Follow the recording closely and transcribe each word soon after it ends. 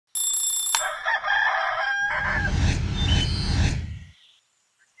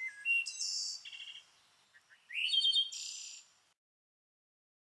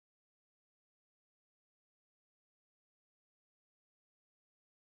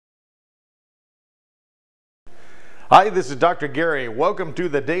Hi, this is Dr. Gary. Welcome to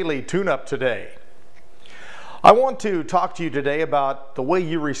the Daily Tune-Up today. I want to talk to you today about the way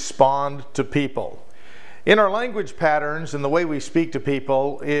you respond to people. In our language patterns and the way we speak to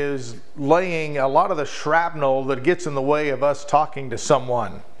people is laying a lot of the shrapnel that gets in the way of us talking to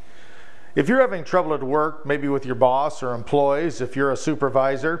someone. If you're having trouble at work, maybe with your boss or employees, if you're a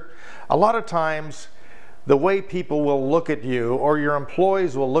supervisor, a lot of times the way people will look at you or your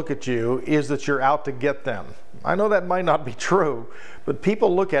employees will look at you is that you're out to get them. I know that might not be true, but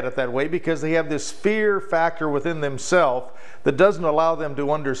people look at it that way because they have this fear factor within themselves that doesn't allow them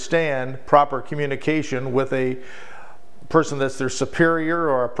to understand proper communication with a person that's their superior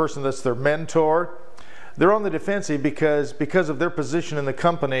or a person that's their mentor. They're on the defensive because of their position in the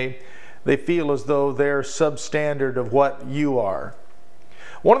company, they feel as though they're substandard of what you are.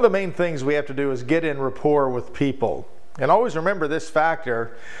 One of the main things we have to do is get in rapport with people. And always remember this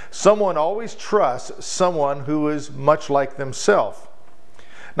factor: someone always trusts someone who is much like themselves.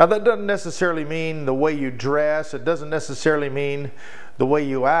 Now, that doesn't necessarily mean the way you dress, it doesn't necessarily mean the way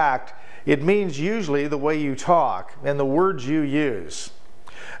you act. It means usually the way you talk and the words you use.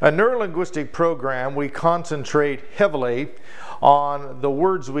 A neurolinguistic program, we concentrate heavily on the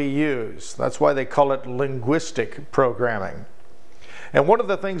words we use. That's why they call it linguistic programming. And one of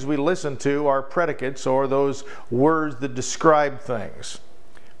the things we listen to are predicates, or those words that describe things.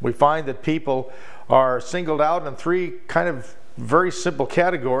 We find that people are singled out in three kind of very simple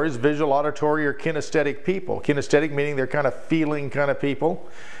categories: visual, auditory, or kinesthetic people. Kinesthetic meaning they're kind of feeling kind of people.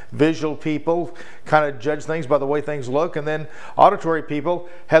 Visual people kind of judge things by the way things look. And then auditory people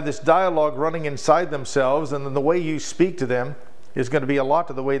have this dialogue running inside themselves, and then the way you speak to them is going to be a lot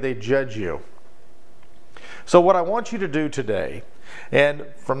to the way they judge you. So what I want you to do today, and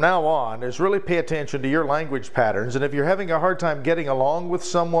from now on, is really pay attention to your language patterns. And if you're having a hard time getting along with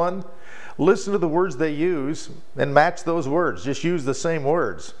someone, listen to the words they use and match those words. Just use the same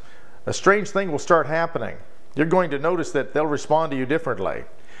words. A strange thing will start happening. You're going to notice that they'll respond to you differently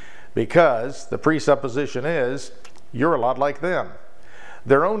because the presupposition is you're a lot like them.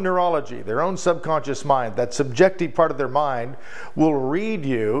 Their own neurology, their own subconscious mind, that subjective part of their mind will read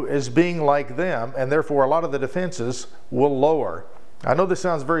you as being like them, and therefore a lot of the defenses will lower. I know this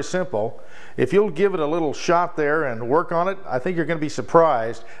sounds very simple. If you'll give it a little shot there and work on it, I think you're going to be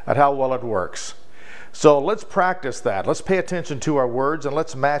surprised at how well it works. So let's practice that. Let's pay attention to our words and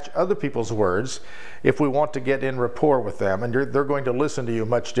let's match other people's words if we want to get in rapport with them, and they're going to listen to you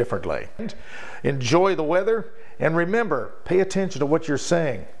much differently. Enjoy the weather, and remember, pay attention to what you're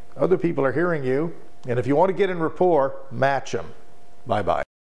saying. Other people are hearing you, and if you want to get in rapport, match them. Bye-bye.